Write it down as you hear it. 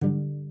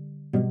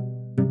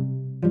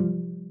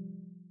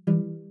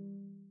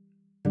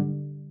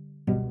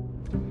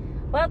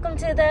Welcome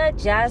to the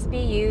Just Be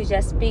You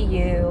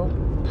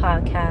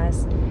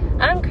podcast.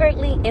 I'm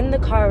currently in the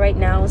car right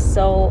now,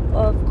 so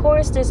of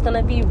course there's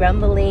gonna be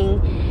rumbling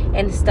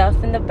and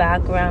stuff in the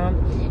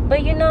background.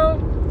 But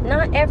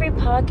not every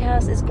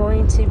podcast is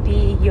going to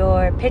be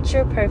your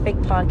picture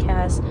perfect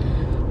podcast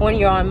when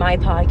you're on my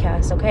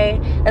podcast, okay?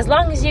 As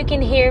long as you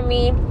can hear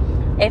me.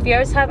 If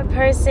you're the type of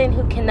person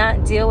who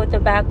cannot deal with the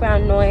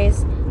background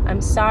noise, I'm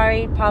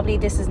sorry. Probably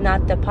this is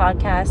not the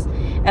podcast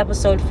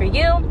episode for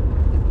you.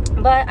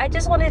 But I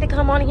just wanted to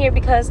come on here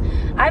because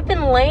I've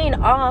been laying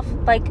off,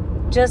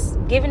 just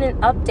giving an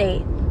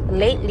update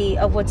lately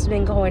of what's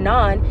been going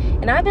on.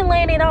 And I've been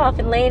laying it off.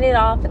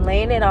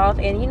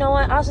 And you know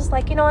what? I was just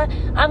like, you know what?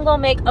 I'm going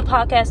to make a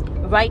podcast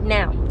right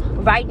now.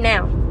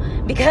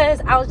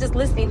 Because I was just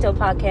listening to a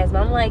podcast.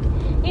 But I'm like,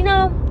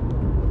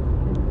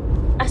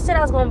 I said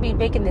I was going to be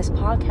making this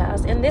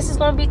podcast. And this is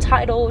going to be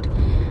titled,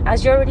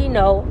 as you already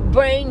know,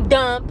 Brain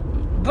Dump.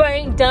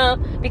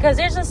 Because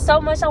there's just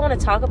so much I want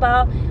to talk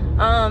about.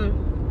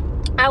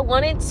 I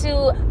wanted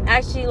to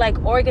actually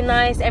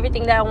organize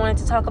everything that I wanted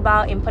to talk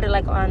about and put it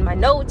on my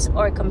notes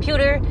or a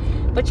computer.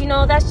 But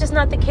that's just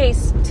not the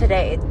case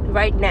today,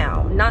 right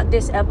now. Not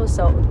this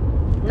episode.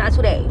 Not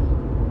today.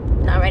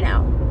 Not right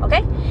now.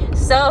 Okay?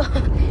 So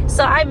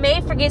I may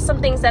forget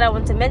some things that I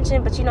want to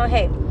mention, but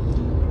hey,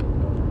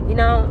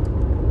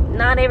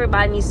 not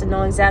everybody needs to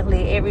know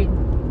exactly every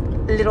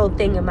little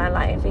thing in my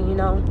life. And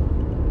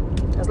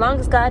as long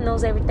as God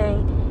knows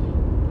everything,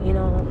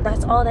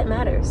 that's all that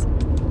matters.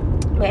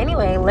 But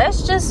anyway,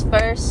 let's just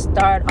first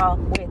start off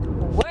with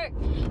work,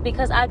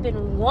 because I've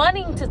been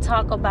wanting to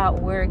talk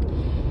about work,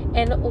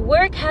 and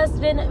work has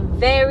been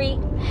very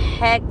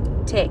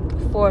hectic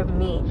for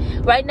me.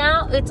 Right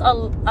now, it's a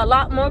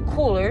lot more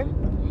cooler,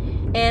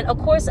 and of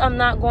course, I'm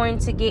not going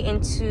to get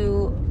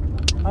into,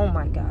 oh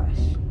my gosh.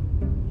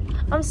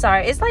 I'm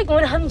sorry. It's like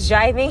when I'm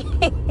driving,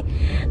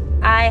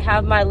 I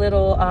have my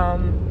little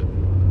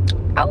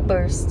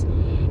outburst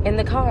in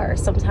the car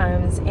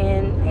sometimes,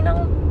 and I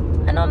know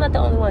I'm not the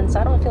only one, so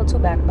I don't feel too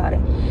bad about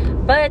it.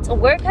 But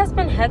work has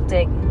been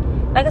hectic.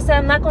 Like I said,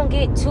 I'm not going to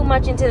get too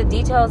much into the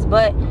details,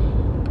 but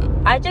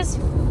I just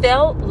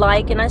felt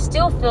like, and I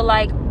still feel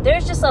like,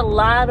 there's just a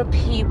lot of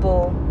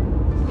people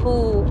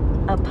who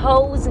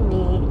oppose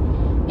me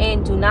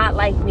and do not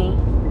like me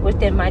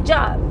within my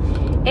job.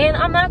 And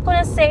I'm not going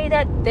to say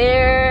that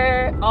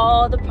they're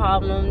all the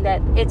problem,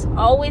 that it's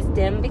always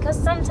them, because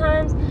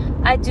sometimes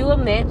I do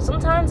admit,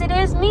 sometimes it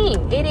is me.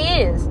 It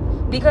is.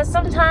 Because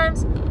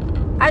sometimes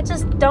I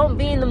just don't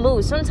be in the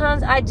mood.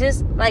 Sometimes I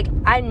just,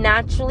 I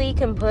naturally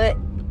can put,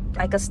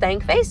 a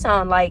stank face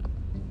on.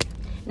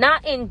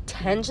 Not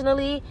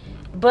intentionally,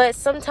 but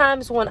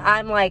sometimes when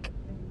I'm,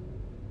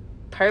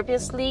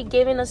 purposely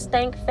giving a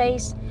stank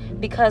face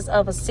because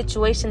of a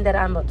situation that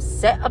I'm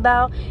upset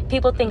about,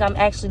 people think I'm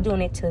actually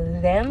doing it to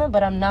them,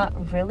 but I'm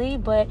not really.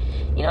 But,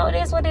 it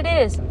is what it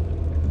is.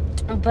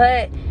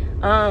 But,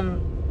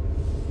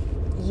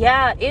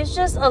 yeah, it's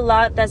just a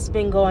lot that's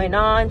been going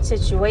on.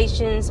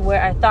 Situations where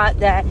I thought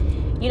that,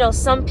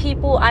 some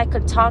people, I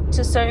could talk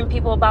to certain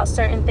people about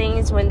certain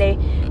things when they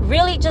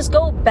really just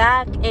go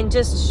back and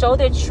just show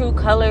their true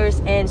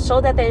colors and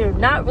show that they're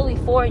not really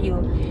for you.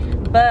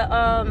 But,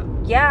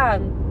 yeah.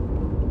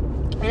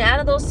 And out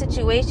of those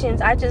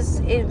situations,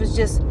 it was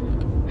just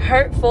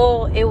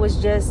hurtful. It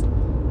was just,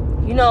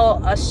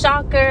 a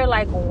shocker,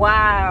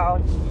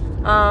 wow.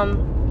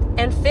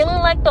 And feeling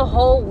like the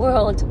whole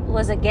world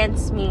was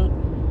against me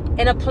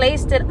in a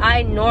place that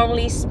I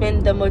normally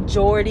spend the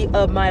majority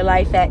of my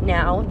life at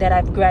now that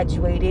I've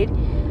graduated,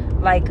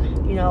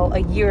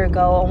 a year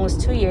ago, almost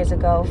 2 years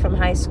ago from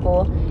high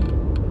school.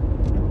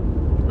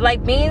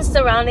 Being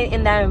surrounded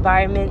in that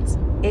environment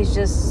is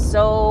just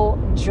so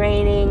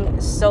draining,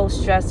 so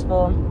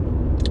stressful.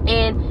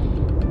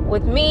 And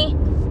with me,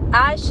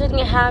 I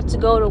shouldn't have to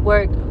go to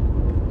work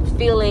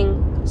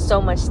feeling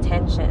so much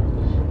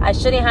tension. I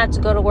shouldn't have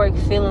to go to work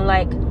feeling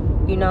like,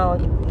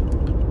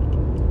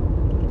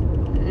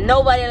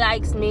 nobody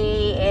likes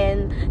me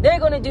and they're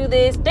going to do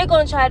this, they're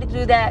going to try to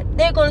do that,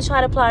 they're going to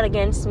try to plot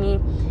against me.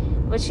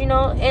 But,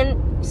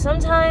 and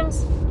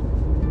sometimes,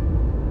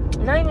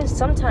 not even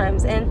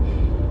sometimes,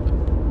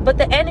 but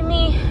the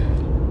enemy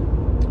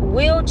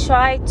will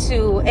try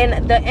to,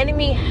 and the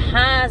enemy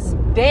has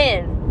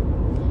been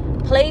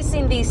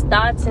placing these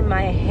thoughts in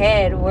my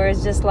head where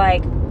it's just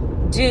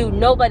dude,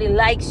 nobody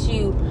likes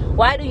you.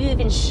 Why do you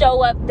even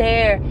show up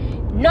there?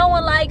 No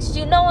one likes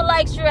you. No one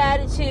likes your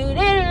attitude.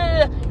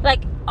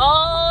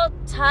 All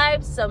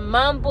types of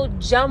mumbo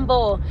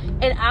jumbo.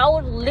 And I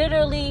would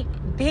literally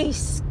be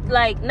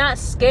not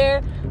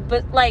scared,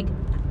 but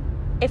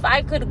if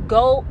I could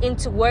go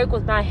into work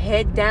with my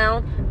head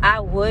down, I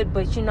would.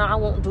 But I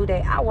won't do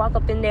that. I walk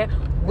up in there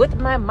with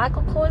my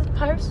Michael Kors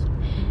purse.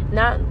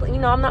 Not,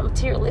 I'm not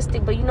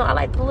materialistic, but I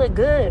like to look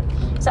good.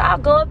 So I'll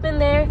go up in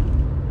there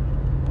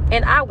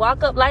and I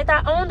walk up like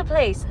I own the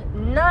place.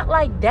 Not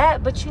like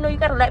that, but you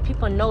got to let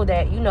people know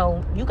that,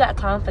 you got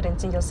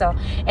confidence in yourself.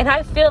 And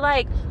I feel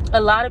like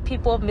a lot of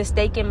people have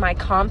mistaken my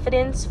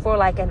confidence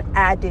for an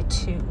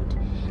attitude.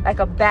 like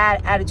a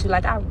bad attitude,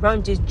 like I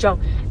run, just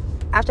jump.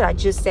 After I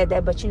just said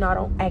that, but I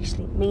don't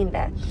actually mean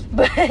that.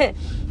 But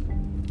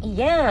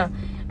yeah,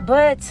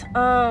 but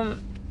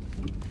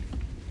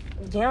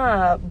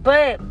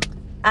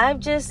I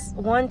just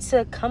want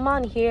to come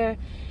on here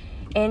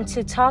and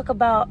to talk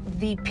about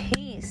the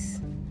peace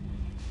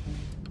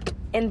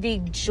and the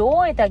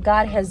joy that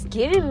God has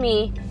given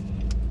me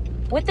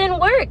within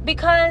work,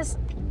 because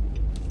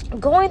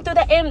going through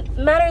that, and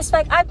matter of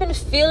fact, I've been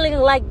feeling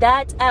like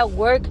that at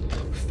work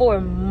for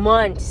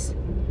months,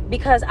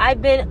 because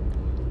I've been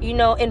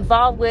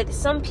involved with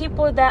some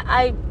people that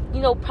I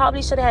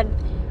probably should have,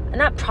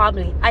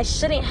 I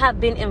shouldn't have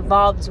been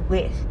involved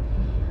with,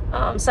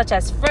 such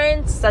as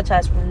friends, such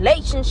as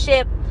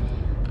relationship.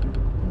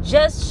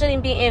 Just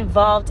shouldn't be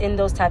involved in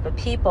those type of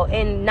people.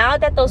 And now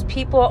that those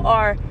people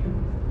are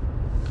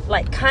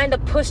like kind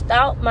of pushed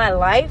out my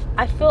life,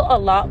 I feel a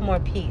lot more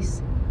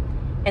peace.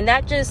 And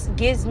that just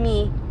gives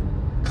me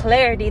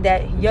clarity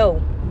that,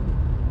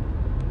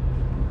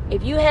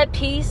 if you had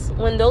peace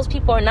when those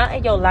people are not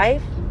in your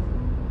life,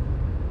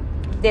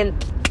 then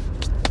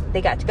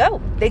they got to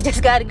go. They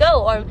just got to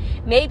go. Or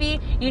maybe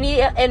you need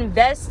to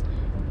invest.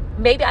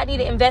 Maybe I need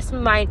to invest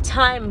my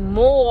time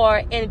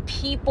more in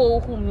people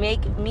who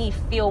make me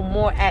feel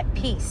more at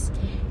peace.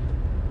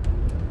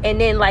 And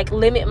then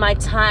limit my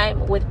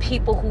time with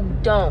people who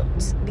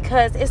don't.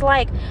 Because it's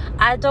like,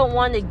 I don't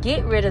want to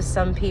get rid of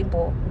some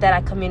people that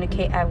I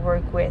communicate at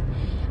work with.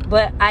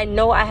 But I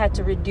know I have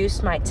to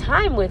reduce my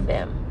time with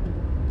them.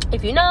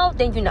 If you know,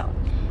 then you know.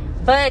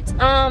 But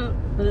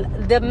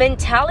the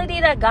mentality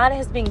that God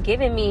has been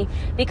giving me,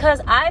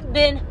 because I've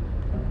been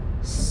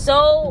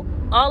so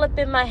all up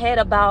in my head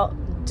about,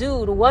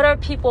 dude, what are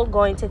people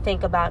going to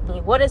think about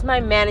me? What is my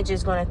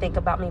managers going to think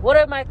about me? What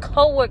are my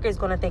coworkers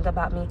going to think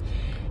about me?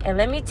 And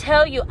let me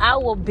tell you, I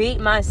will beat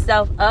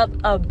myself up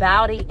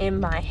about it in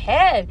my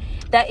head.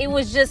 That it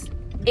was just,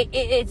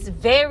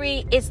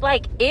 it's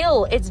like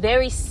ill. It's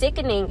very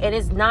sickening. It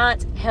is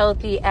not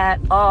healthy at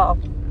all.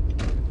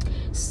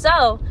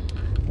 So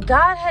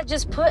God had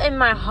just put in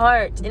my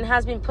heart, and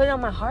has been put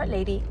on my heart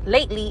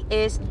lately,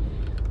 is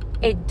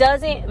it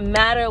doesn't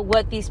matter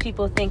what these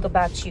people think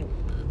about you,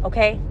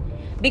 okay?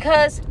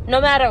 Because no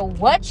matter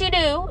what you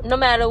do, no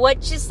matter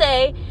what you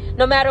say,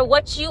 no matter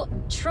what you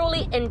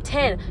truly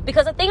intend,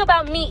 because the thing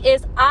about me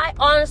is I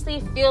honestly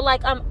feel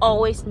like I'm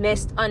always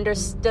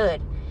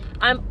misunderstood.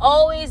 I'm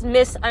always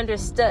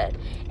misunderstood.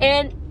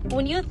 And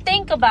when you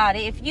think about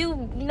it, if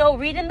you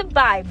read in the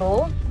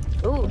Bible,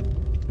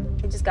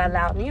 it just got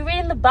loud. When you read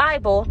in the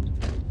Bible,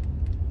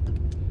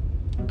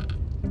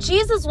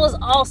 Jesus was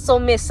also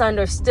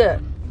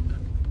misunderstood.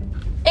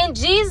 And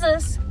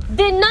Jesus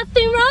did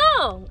nothing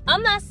wrong.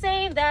 I'm not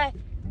saying that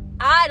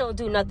I don't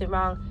do nothing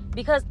wrong,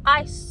 because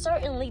I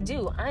certainly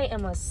do. I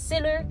am a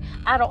sinner.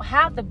 I don't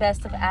have the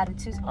best of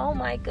attitudes. Oh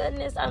my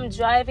goodness, I'm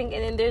driving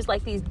and then there's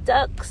these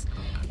ducks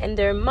and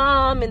their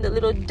mom and the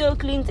little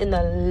ducklings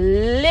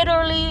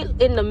literally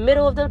in the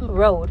middle of the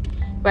road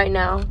right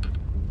now.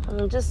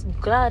 I'm just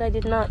glad I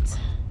did not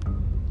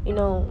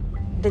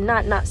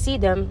see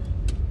them,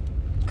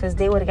 because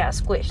they would have got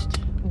squished.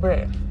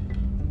 But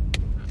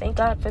thank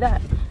God for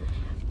that.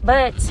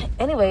 But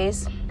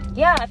anyways,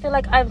 yeah, I feel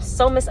like I'm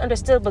so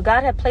misunderstood. But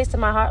God had placed in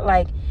my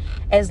heart,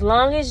 as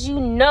long as you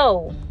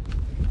know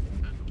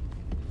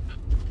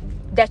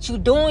that you're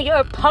doing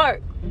your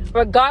part,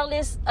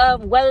 regardless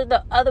of whether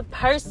the other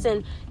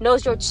person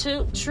knows your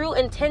true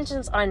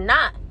intentions or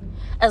not,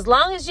 as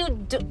long as you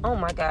do. Oh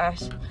my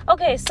gosh.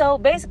 Okay, so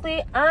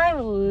basically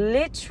I'm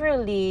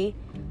literally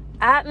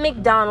at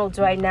McDonald's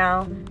right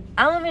now.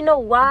 I don't even know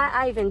why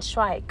I even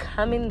tried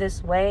coming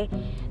this way,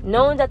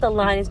 knowing that the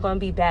line is going to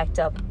be backed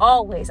up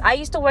always. I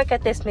used to work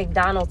at this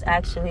McDonald's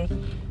actually,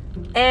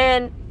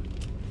 and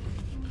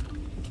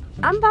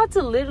I'm about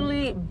to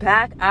literally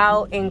back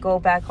out and go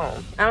back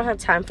home. I don't have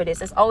time for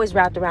this. It's always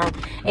wrapped around.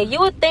 And you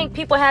would think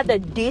people have the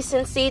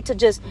decency to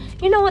just,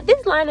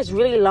 this line is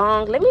really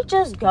long. Let me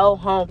just go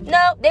home.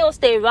 No, they will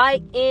stay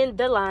right in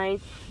the line.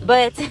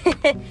 But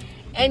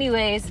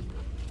anyways,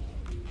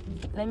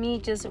 let me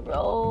just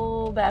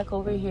roll back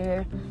over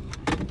here.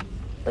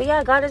 But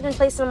yeah, God has been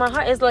placing in my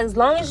heart. It's as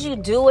long as you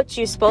do what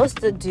you're supposed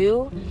to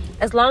do,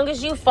 as long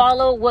as you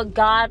follow what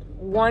God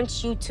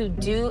wants you to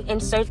do in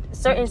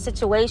certain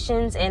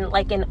situations, and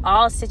in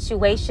all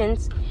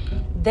situations,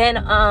 then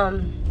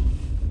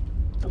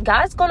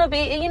God's gonna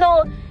be,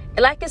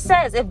 like it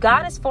says, if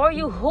God is for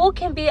you, who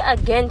can be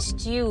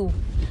against you?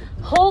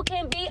 Who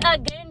can be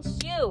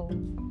against you?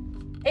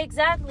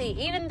 Exactly.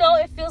 Even though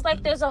it feels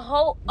like there's a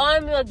whole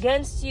army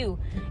against you,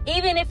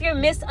 even if you're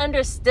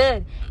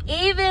misunderstood,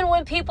 even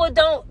when people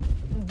don't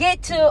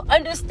get to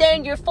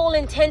understand your full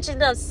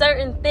intention of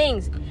certain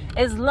things,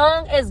 as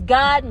long as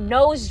God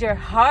knows your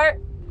heart,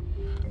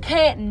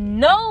 can't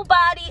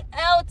nobody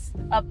else's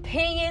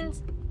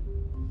opinions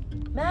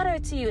matter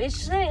to you. It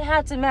shouldn't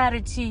have to matter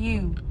to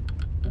you.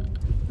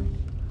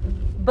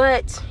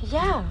 But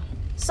yeah,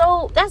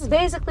 so that's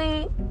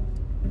basically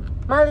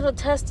my little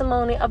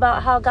testimony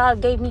about how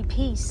God gave me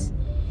peace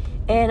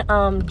and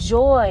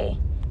joy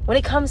when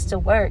it comes to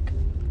work.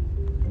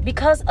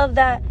 because of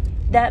that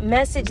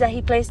message that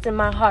he placed in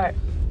my heart,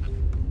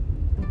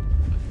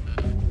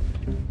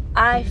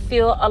 I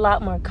feel a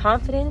lot more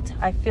confident.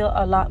 I feel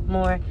a lot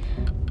more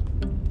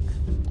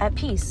at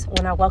peace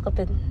when I walk up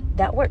in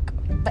that work.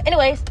 But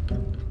anyways,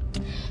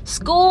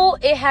 school,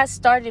 it has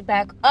started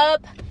back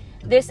up.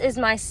 This is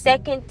my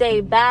second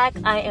day back.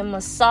 I am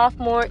a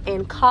sophomore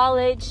in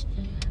college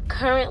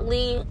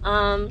currently.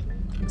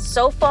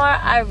 So far,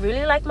 I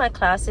really like my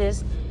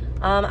classes.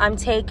 I'm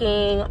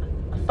taking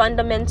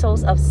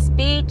fundamentals of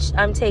speech.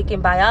 I'm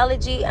taking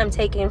biology. I'm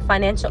taking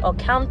financial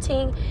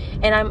accounting.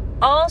 And I'm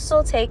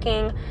also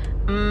taking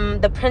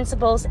the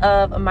principles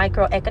of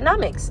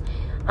microeconomics.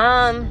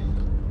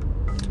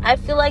 I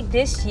feel like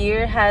this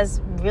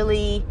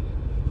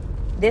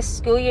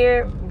school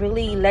year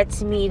really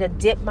lets me to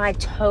dip my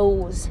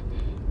toes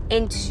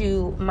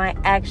into my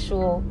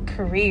actual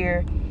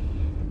career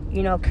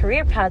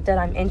path that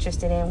I'm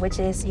interested in, which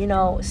is,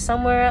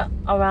 somewhere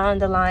around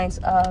the lines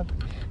of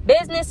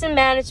business and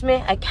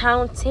management,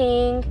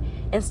 accounting,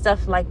 and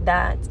stuff like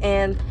that.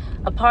 And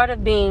apart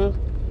from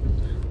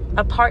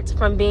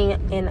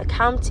being in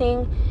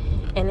accounting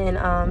and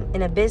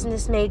in a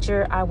business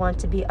major, I want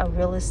to be a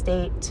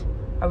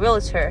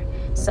realtor.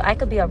 So I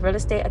could be a real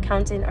estate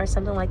accountant or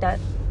something like that,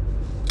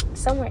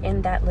 somewhere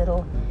in that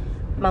little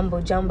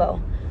mumbo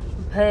jumbo.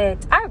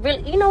 But I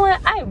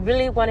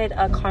really wanted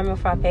a caramel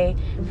frappe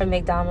from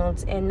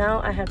McDonald's, and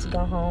now I have to go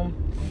home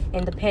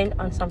and depend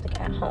on something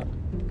at home.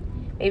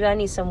 Maybe I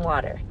need some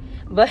water.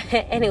 But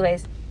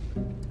anyways,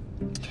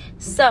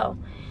 so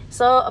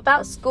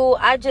about school,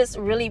 I just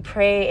really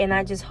pray and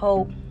I just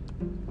hope,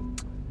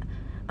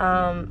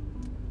 I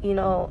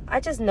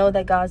just know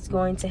that God's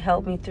going to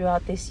help me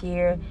throughout this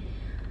year.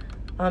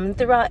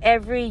 Throughout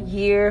every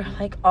year,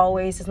 like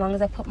always, as long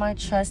as I put my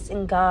trust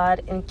in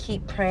God and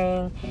keep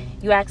praying.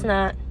 You have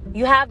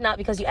not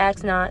because you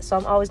ask not. So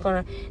I'm always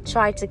going to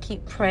try to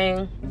keep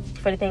praying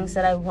for the things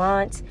that I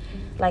want.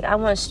 Like, I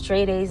want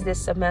straight A's this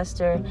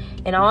semester.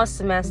 In all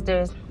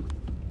semesters,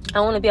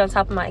 I want to be on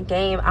top of my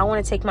game. I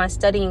want to take my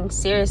studying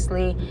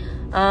seriously.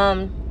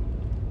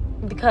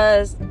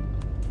 Because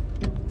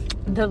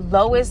the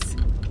lowest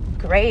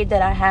grade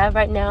that I have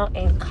right now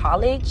in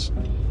college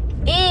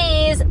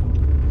is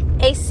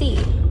a C,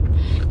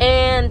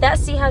 and that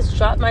C has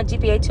dropped my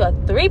GPA to a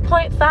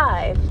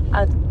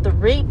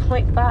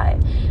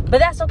 3.5, but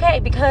that's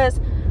okay because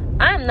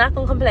I'm not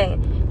gonna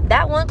complain.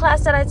 That one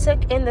class that I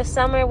took in the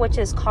summer, which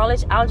is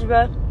college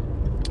algebra,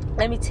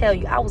 let me tell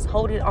you, I was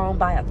holding on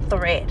by a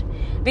thread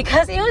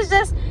because it was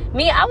just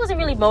me. I wasn't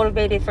really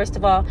motivated, first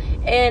of all,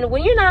 and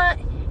when you're not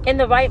in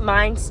the right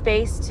mind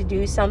space to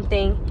do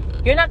something,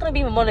 you're not going to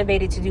be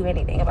motivated to do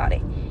anything about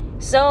it.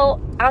 So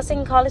I was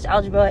taking college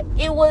algebra.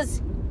 It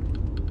was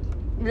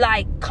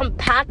like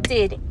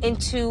compacted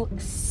into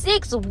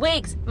 6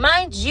 weeks,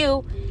 mind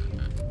you,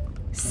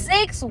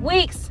 6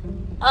 weeks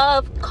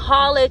of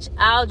college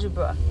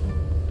algebra.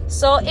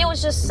 So it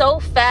was just so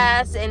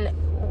fast, and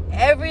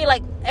every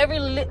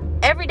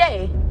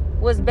day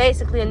was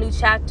basically a new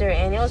chapter,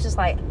 and it was just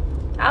like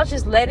I was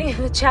just letting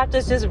the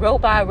chapters just roll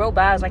by. I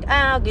was like,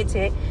 I'll get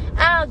to it.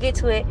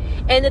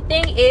 And the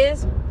thing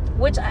is,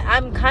 which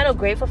I'm kind of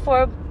grateful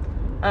for,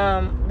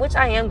 which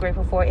I am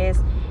grateful for, is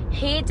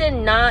he did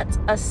not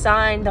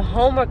assign the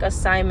homework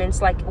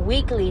assignments like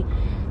weekly.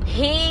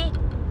 He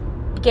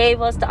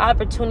gave us the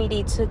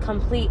opportunity to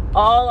complete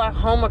all our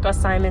homework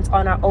assignments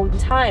on our own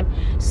time.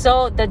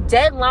 So the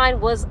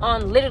deadline was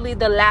on literally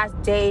the last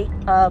day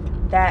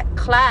of that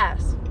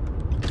class,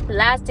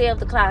 last day of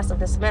the class of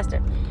the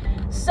semester.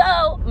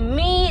 So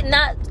me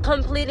not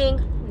completing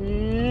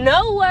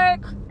no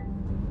work,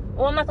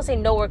 well, I'm not gonna say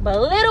no work, but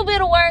a little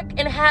bit of work,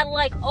 and had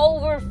like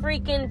over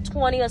freaking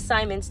 20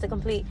 assignments to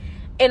complete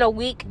in a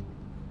week.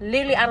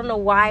 Literally, I don't know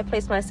why I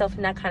placed myself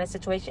in that kind of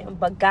situation,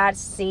 but God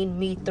seen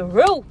me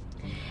through.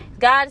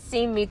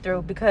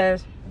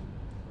 Because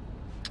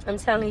I'm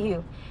telling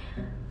you,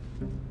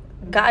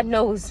 God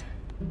knows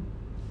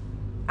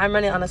I'm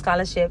running on a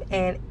scholarship,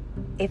 and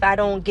if I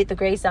don't get the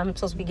grades that I'm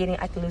supposed to be getting,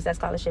 I can lose that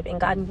scholarship, and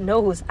God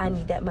knows I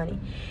need that money.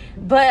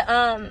 But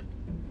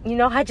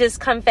I just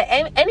confess.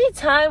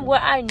 Anytime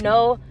where I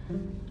know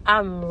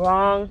I'm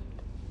wrong,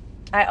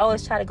 I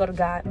always try to go to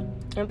God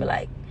and be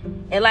like,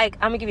 I'm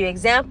gonna give you an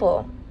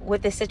example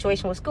with this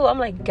situation with school. I'm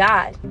like,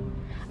 God,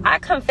 I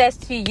confess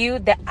to you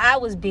that I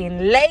was being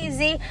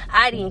lazy.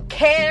 I didn't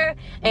care,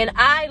 and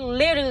I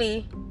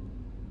literally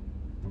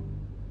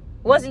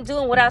wasn't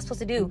doing what I was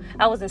supposed to do.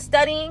 I wasn't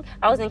studying.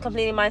 I wasn't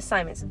completing my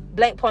assignments.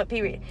 Blank point,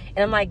 period.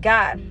 And I'm like,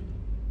 God,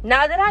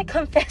 now that I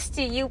confess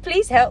to you,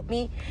 please help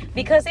me,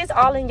 because it's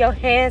all in your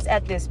hands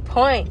at this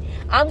point.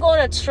 I'm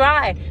going to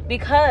try,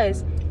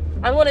 because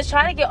I'm going to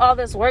try to get all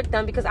this work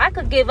done, because I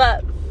could give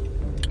up.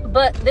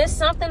 But there's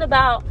something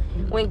about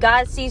when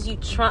God sees you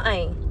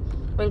trying.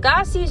 When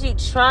God sees you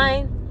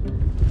trying,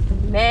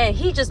 man,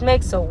 he just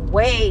makes a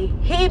way.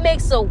 He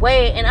makes a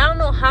way. And I don't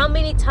know how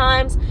many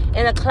times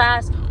in a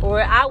class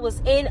where I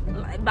was in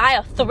by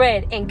a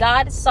thread and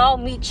God saw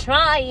me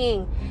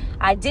trying.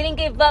 I didn't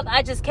give up.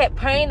 I just kept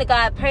praying to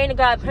God. And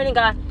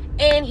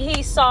and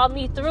he saw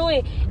me through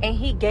it, and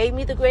he gave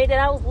me the grade that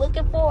I was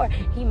looking for.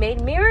 He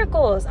made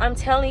miracles. I'm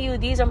telling you,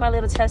 these are my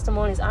little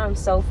testimonies. I'm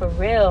so for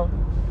real.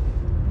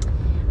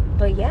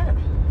 But yeah.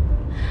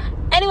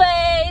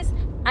 Anyways,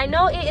 I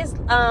know it is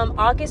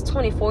August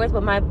 24th,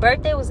 but my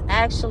birthday was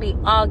actually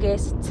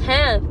August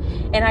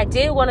 10th. And I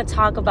did want to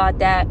talk about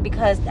that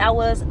because that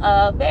was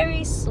a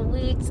very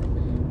sweet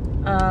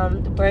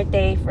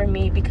birthday for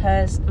me,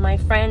 because my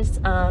friends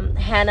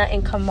Hannah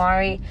and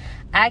Kamari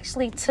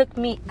actually took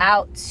me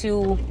out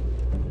to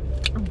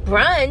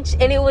brunch,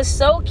 and it was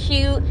so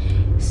cute,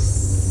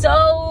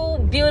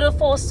 so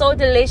beautiful, so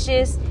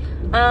delicious.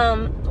 We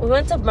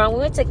went to brunch. We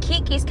went to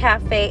Kiki's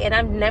Cafe, and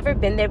I've never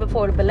been there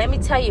before, but let me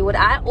tell you, what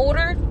I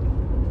ordered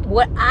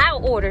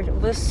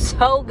was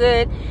so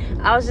good.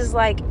 I was just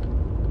like,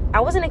 I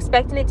wasn't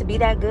expecting it to be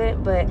that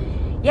good, but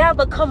yeah,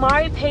 but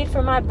Kamari paid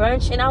for my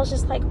brunch, and I was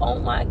just like, oh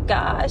my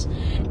gosh,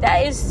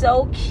 that is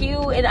so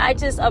cute. And I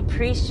just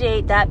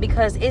appreciate that,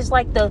 because it's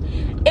like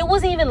it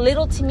wasn't even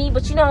little to me,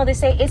 but you know how they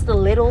say it's the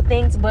little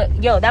things.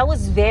 But yo, that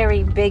was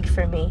very big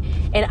for me,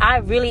 and I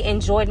really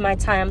enjoyed my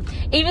time,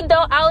 even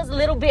though I was a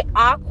little bit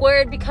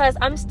awkward because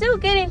I'm still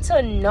getting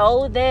to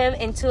know them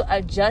and to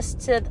adjust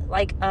to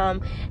like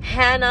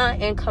Hannah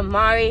and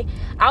Kamari.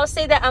 I would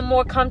say that I'm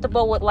more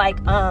comfortable with like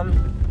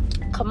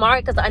Kamari,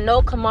 because I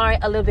know Kamari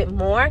a little bit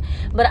more,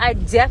 but I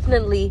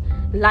definitely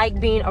like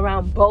being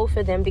around both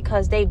of them,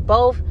 because they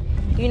both,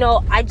 you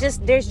know,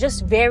 they're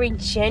just very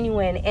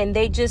genuine, and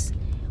they just,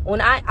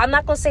 I'm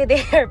not gonna say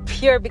they're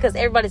pure, because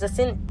everybody's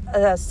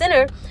a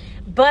sinner,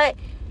 but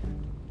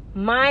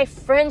my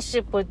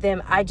friendship with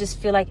them, I just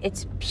feel like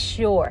it's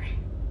pure.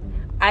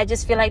 I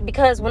just feel like,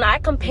 because when I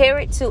compare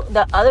it to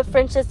the other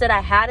friendships that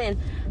I had in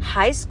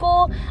high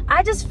school,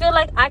 I just feel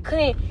like I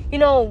couldn't, you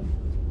know,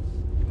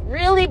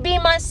 really be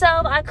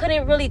myself. I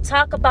couldn't really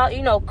talk about,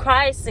 you know,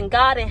 Christ and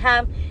God and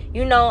have,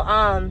 you know,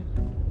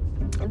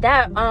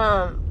 that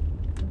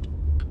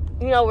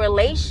you know,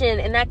 relation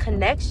and that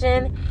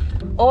connection.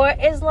 Or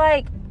it's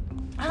like,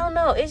 I don't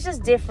know, it's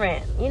just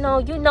different. You know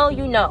your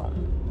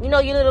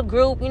little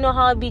group, you know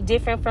how it'd be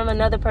different from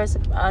another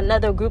person,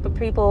 another group of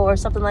people or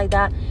something like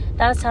that.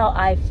 That's how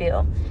I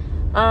feel.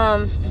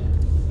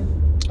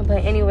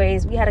 But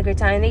anyways, we had a great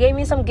time. They gave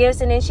me some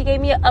gifts, and then she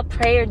gave me a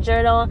prayer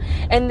journal,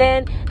 and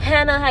then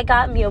Hannah had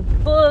got me a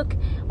book.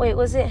 Wait,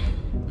 was it?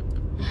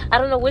 I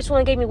don't know which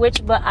one gave me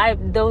which, but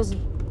those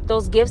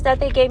gifts that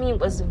they gave me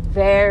was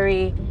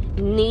very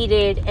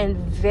needed and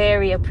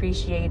very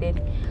appreciated.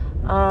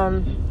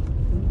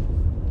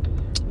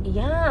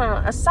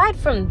 Yeah, aside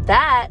from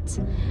that,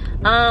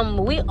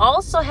 we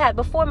also had,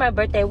 before my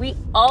birthday, we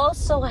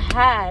also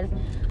had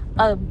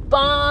a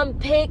bomb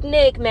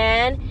picnic,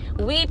 man.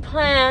 We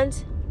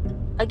planned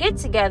a get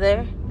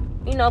together,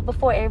 you know,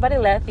 before everybody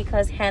left,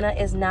 because Hannah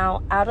is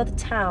now out of the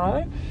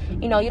town.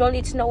 You know, you don't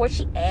need to know where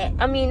she at.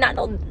 I mean,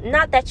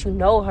 not that you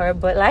know her,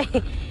 but like,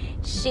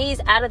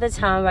 she's out of the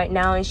town right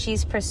now, and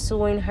she's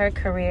pursuing her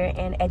career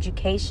in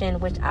education,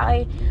 which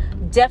I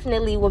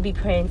definitely will be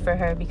praying for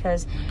her,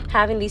 because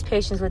having these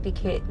patients with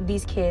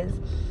these kids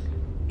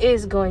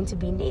is going to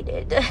be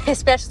needed,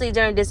 especially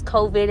during this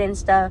COVID and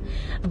stuff.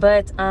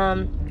 But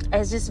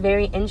it's just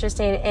very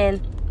interesting. And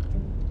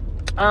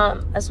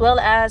as well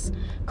as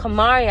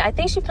Kamari, I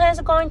think she plans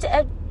on going to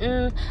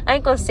I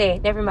ain't gonna say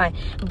it, never mind,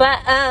 but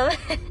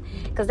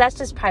because that's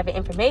just private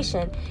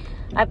information.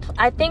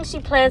 I think she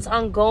plans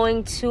on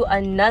going to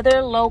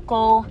another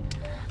local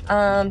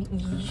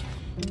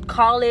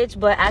college,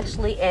 but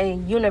actually a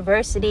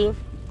university,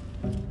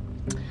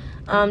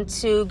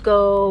 to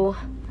go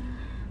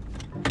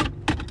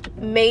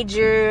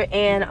major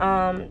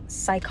in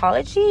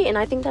psychology, and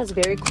I think that's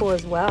very cool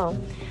as well.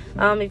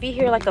 If you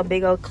hear like a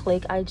big old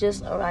click, I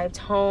just arrived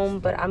home,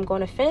 but I'm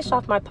going to finish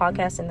off my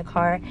podcast in the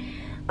car.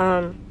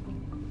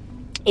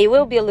 It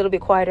will be a little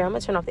bit quieter. I'm going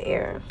to turn off the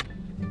air.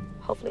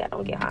 Hopefully I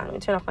don't get hot. I'm going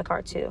to turn off my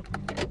car too.